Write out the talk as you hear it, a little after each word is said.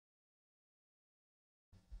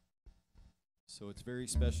So it's very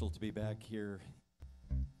special to be back here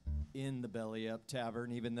in the Belly Up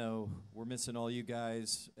Tavern, even though we're missing all you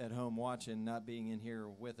guys at home watching, not being in here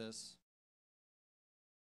with us.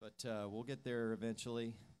 But we'll get there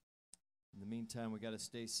eventually. In the meantime, we got to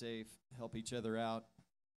stay safe, help each other out,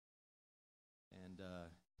 and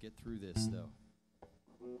get through this, though. This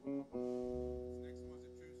next one's a true story.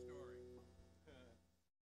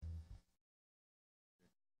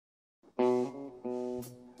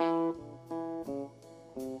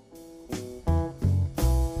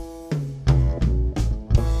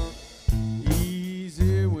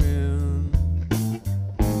 Easy wind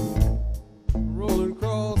rolling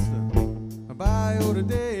across the bayou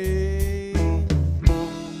today,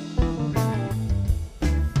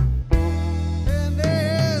 and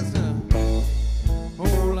there's a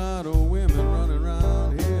whole lot of women running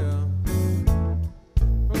around here,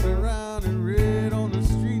 running around in red on the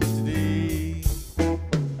streets today.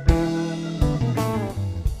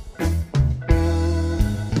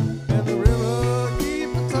 And the river keep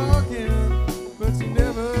a talking, but you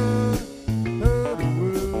never heard a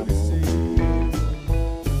word he said.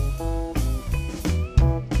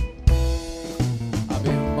 I've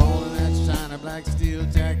been ballin' that shiny black steel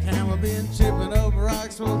jackhammer, been chipping over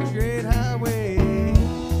rocks for the great highway.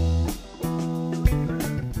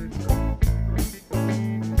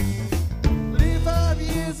 35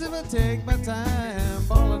 years if I take my time,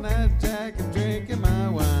 ballin' that jack and drinking my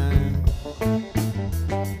wine.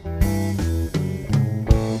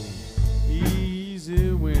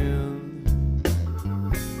 Easy wind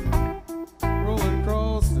rolling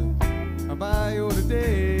across the bayou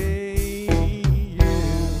today, yeah.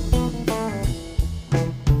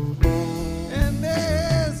 And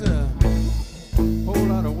there's a whole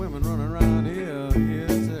lot of women running around here,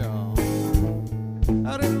 yes they are.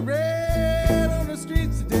 Out in the red on the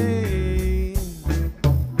streets today.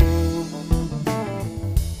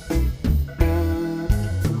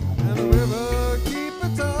 And the river keep a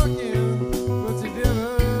talking, but you never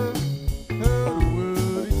heard a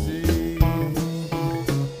word he said.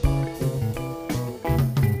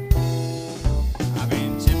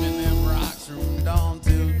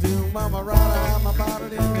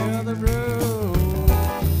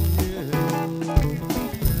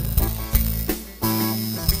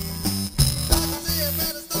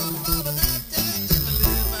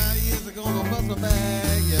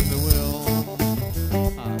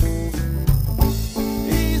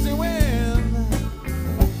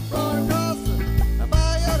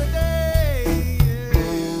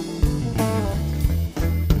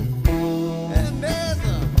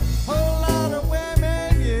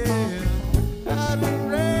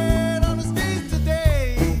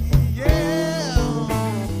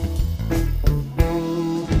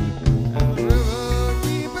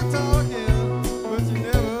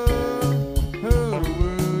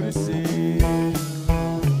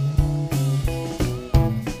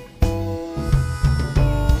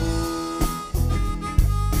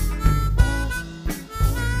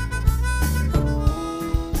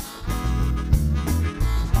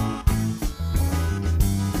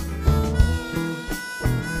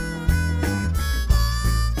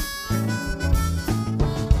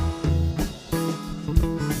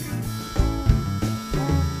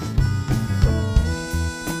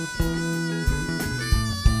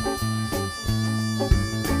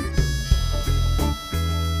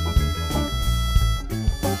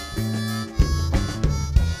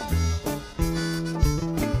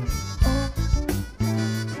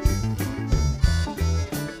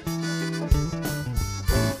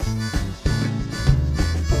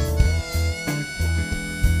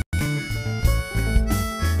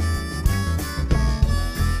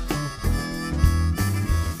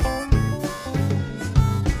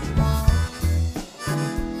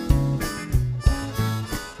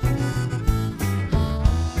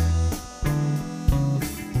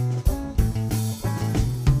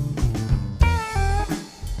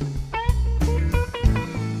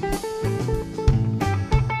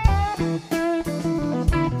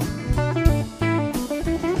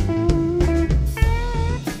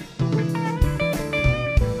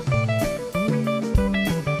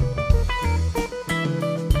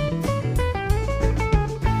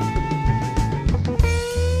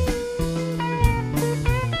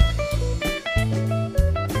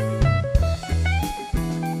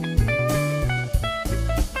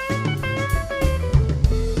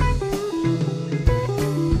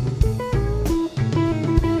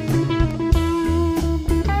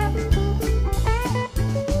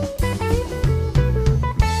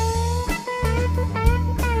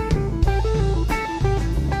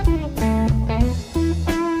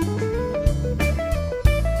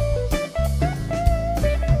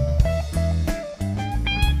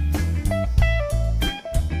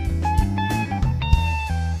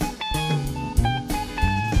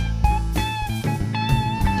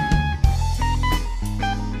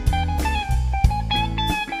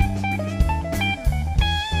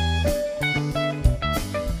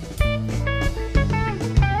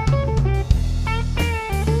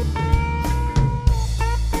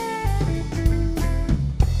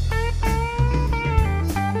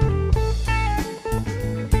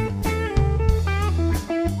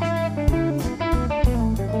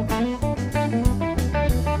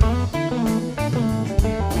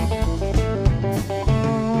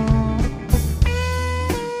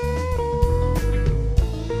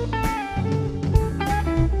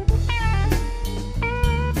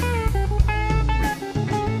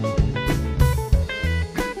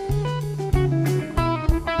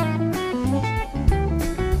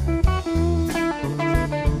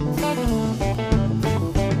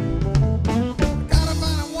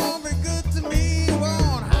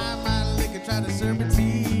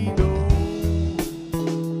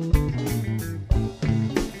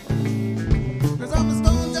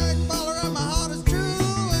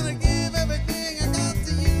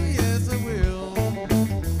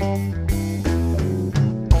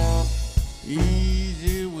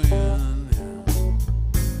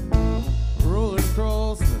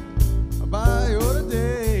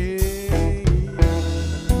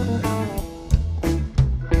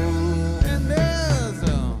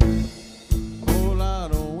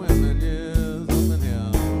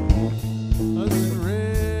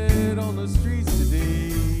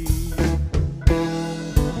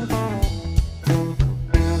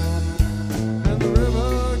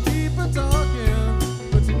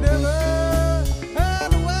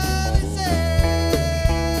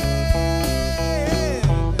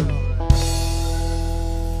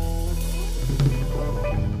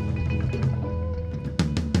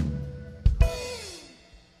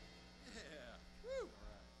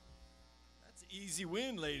 Easy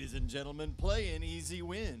win, ladies and gentlemen. Play an easy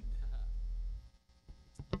win.